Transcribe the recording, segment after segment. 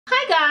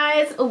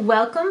Hi guys,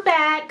 welcome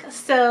back.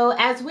 So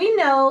as we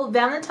know,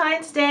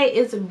 Valentine's Day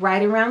is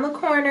right around the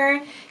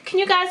corner. Can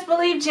you guys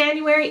believe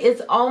January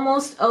is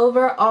almost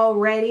over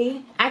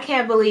already? I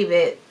can't believe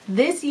it.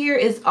 This year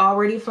is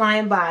already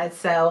flying by,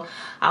 so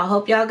I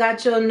hope y'all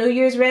got your New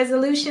Year's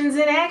resolutions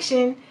in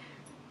action.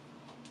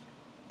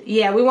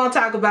 Yeah, we won't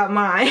talk about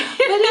mine.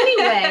 But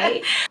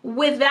anyway,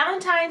 with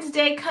Valentine's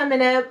Day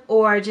coming up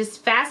or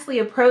just fastly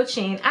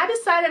approaching, I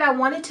decided I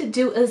wanted to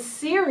do a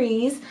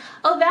series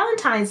of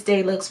Valentine's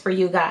Day looks for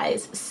you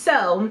guys.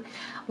 So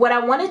what I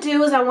want to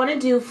do is I want to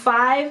do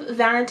 5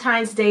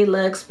 Valentine's Day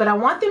looks, but I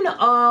want them to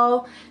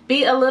all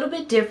be a little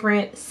bit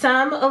different.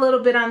 Some a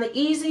little bit on the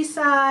easy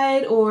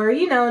side, or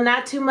you know,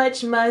 not too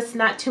much muss,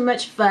 not too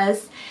much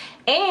fuss.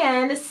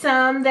 And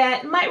some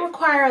that might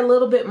require a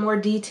little bit more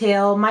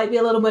detail, might be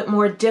a little bit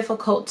more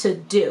difficult to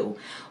do.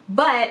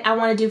 But I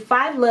want to do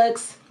 5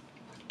 looks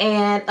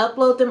and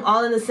upload them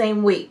all in the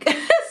same week.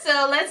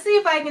 So let's see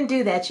if I can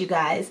do that, you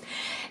guys.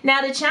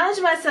 Now, to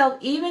challenge myself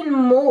even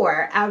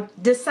more, I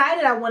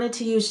decided I wanted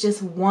to use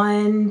just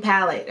one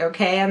palette,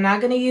 okay? I'm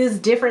not going to use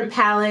different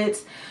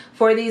palettes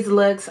for these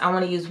looks. I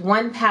want to use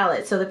one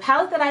palette. So the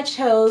palette that I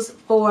chose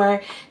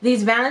for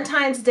these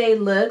Valentine's Day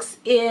looks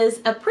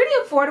is a pretty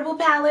affordable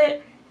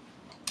palette.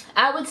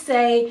 I would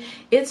say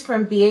it's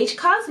from BH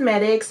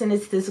Cosmetics, and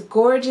it's this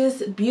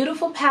gorgeous,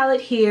 beautiful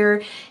palette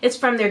here. It's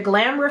from their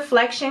Glam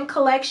Reflection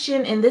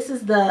collection, and this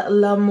is the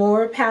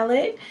Lamour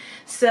palette.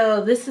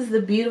 So this is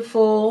the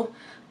beautiful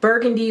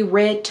burgundy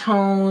red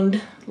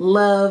toned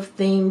love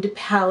themed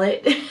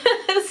palette.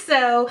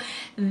 So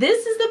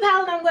this is the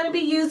palette I'm going to be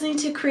using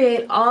to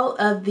create all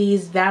of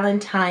these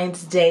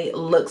Valentine's Day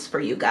looks for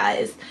you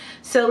guys.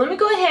 So let me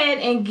go ahead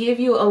and give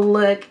you a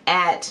look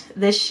at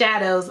the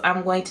shadows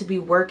I'm going to be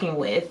working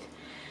with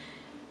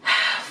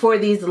for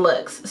these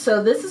looks.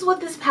 So this is what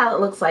this palette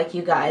looks like,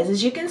 you guys.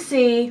 As you can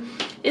see,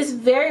 it's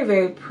very,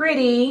 very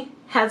pretty.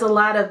 Has a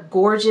lot of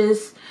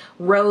gorgeous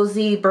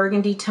rosy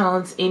burgundy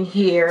tones in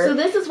here. So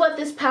this is what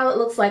this palette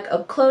looks like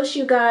up close,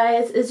 you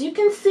guys. As you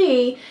can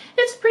see,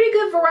 it's pretty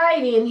good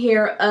variety in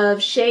here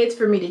of shades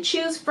for me to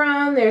choose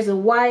from. There's a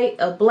white,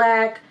 a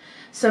black,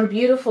 some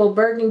beautiful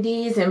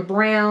burgundies and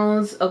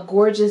browns, a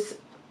gorgeous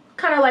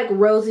kind of like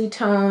rosy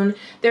tone.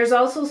 There's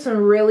also some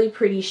really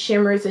pretty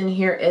shimmers in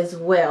here as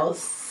well.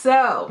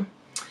 So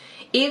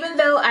even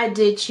though I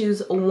did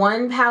choose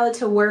one palette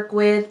to work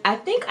with, I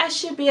think I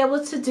should be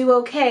able to do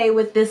okay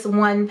with this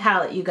one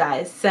palette, you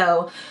guys.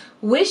 So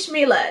wish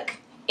me luck.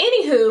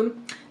 Anywho,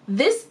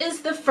 this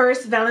is the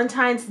first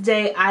Valentine's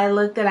Day eye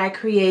look that I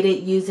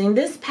created using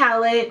this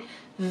palette.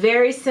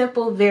 Very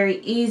simple, very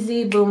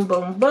easy, boom,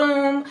 boom,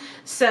 boom.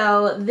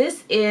 So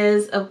this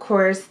is, of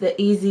course, the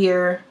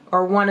easier,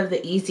 or one of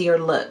the easier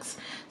looks.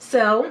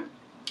 So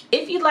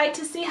if you'd like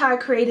to see how I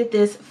created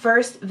this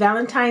first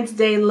Valentine's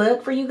Day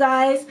look for you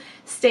guys,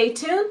 stay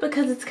tuned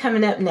because it's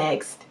coming up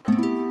next.